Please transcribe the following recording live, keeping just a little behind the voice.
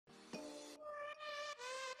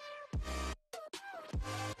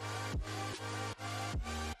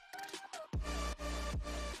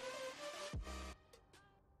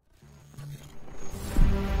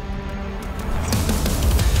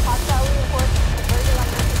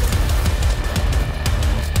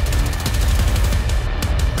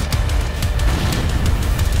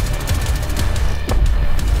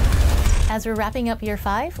As we're wrapping up Year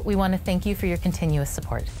 5, we want to thank you for your continuous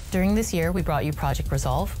support. During this year, we brought you Project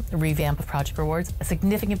Resolve, a revamp of Project Rewards, a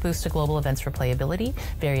significant boost to global events replayability,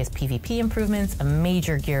 various PvP improvements, a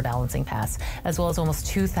major gear balancing pass, as well as almost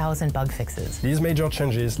 2,000 bug fixes. These major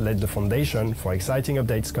changes laid the foundation for exciting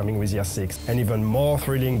updates coming with Year 6 and even more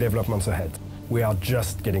thrilling developments ahead. We are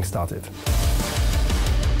just getting started.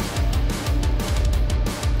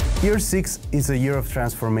 Year 6 is a year of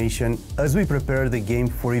transformation as we prepare the game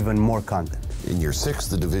for even more content. In Year 6,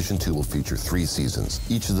 the Division 2 will feature 3 seasons.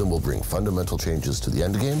 Each of them will bring fundamental changes to the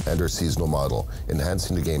endgame and our seasonal model,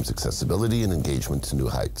 enhancing the game's accessibility and engagement to new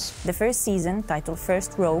heights. The first season, titled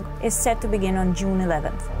First Rogue, is set to begin on June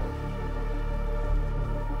 11th.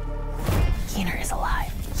 Keener is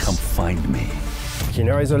alive. Come find me.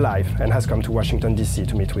 Keener is alive and has come to Washington, D.C.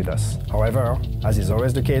 to meet with us. However, as is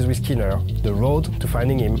always the case with Keener, the road to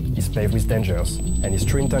finding him is paved with dangers, and his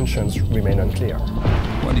true intentions remain unclear.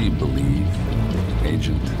 What do you believe,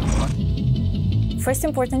 Agent? First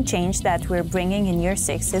important change that we're bringing in Year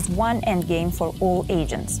 6 is one endgame for all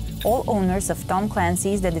agents. All owners of Tom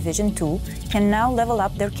Clancy's The Division 2 can now level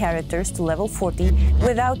up their characters to level 40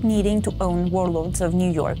 without needing to own Warlords of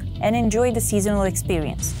New York and enjoy the seasonal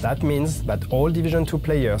experience. That means that all Division 2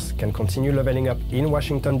 players can continue leveling up in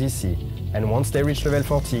Washington, D.C., and once they reach level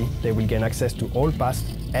 40, they will gain access to all past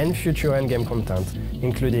and future endgame content,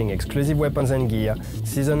 including exclusive weapons and gear,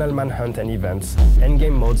 seasonal manhunt and events,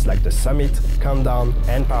 endgame modes like the Summit, Countdown,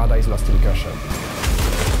 and Paradise Lost Incursion.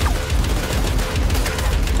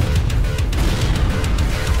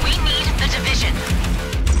 We need the Division.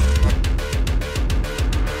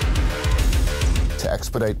 To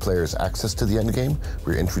expedite players' access to the endgame,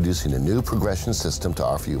 we're introducing a new progression system to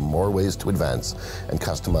offer you more ways to advance and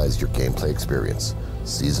customize your gameplay experience.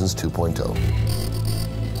 Seasons 2.0.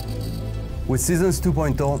 With Seasons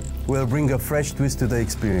 2.0, we'll bring a fresh twist to the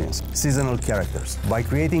experience, seasonal characters. By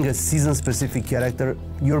creating a season-specific character,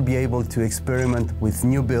 you'll be able to experiment with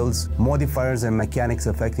new builds, modifiers and mechanics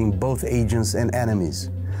affecting both agents and enemies,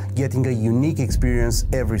 getting a unique experience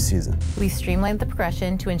every season. We streamlined the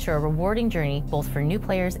progression to ensure a rewarding journey both for new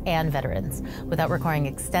players and veterans, without requiring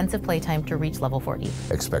extensive playtime to reach level 40.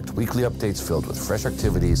 Expect weekly updates filled with fresh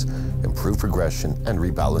activities, improved progression, and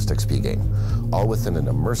rebalanced XP gain, all within an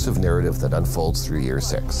immersive narrative that unfolds through Year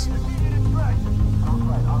 6.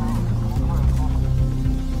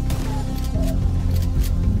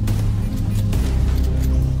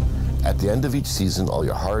 At the end of each season, all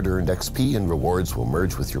your hard-earned XP and rewards will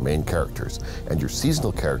merge with your main characters, and your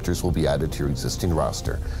seasonal characters will be added to your existing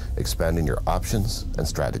roster, expanding your options and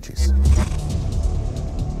strategies.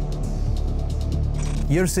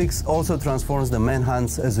 Year 6 also transforms the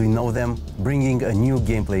manhunts as we know them, bringing a new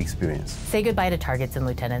gameplay experience. Say goodbye to targets and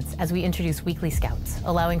lieutenants as we introduce weekly scouts,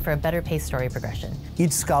 allowing for a better paced story progression.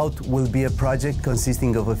 Each scout will be a project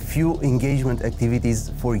consisting of a few engagement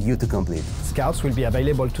activities for you to complete. Scouts will be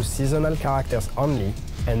available to seasonal characters only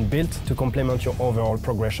and built to complement your overall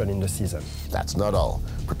progression in the season. That's not all.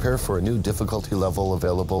 Prepare for a new difficulty level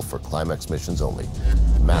available for climax missions only.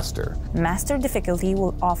 Master. Master difficulty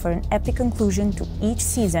will offer an epic conclusion to each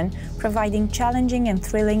season, providing challenging and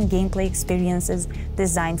thrilling gameplay experiences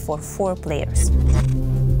designed for 4 players.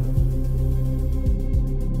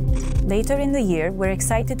 Later in the year, we're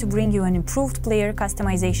excited to bring you an improved player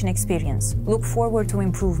customization experience. Look forward to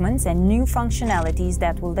improvements and new functionalities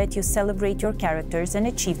that will let you celebrate your characters and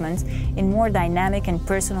achievements in more dynamic and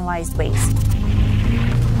personalized ways.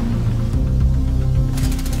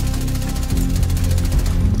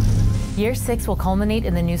 Year 6 will culminate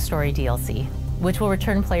in the new story DLC, which will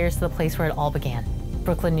return players to the place where it all began,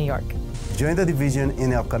 Brooklyn, New York. Join the Division in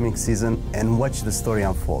the upcoming season and watch the story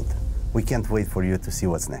unfold. We can't wait for you to see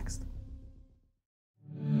what's next.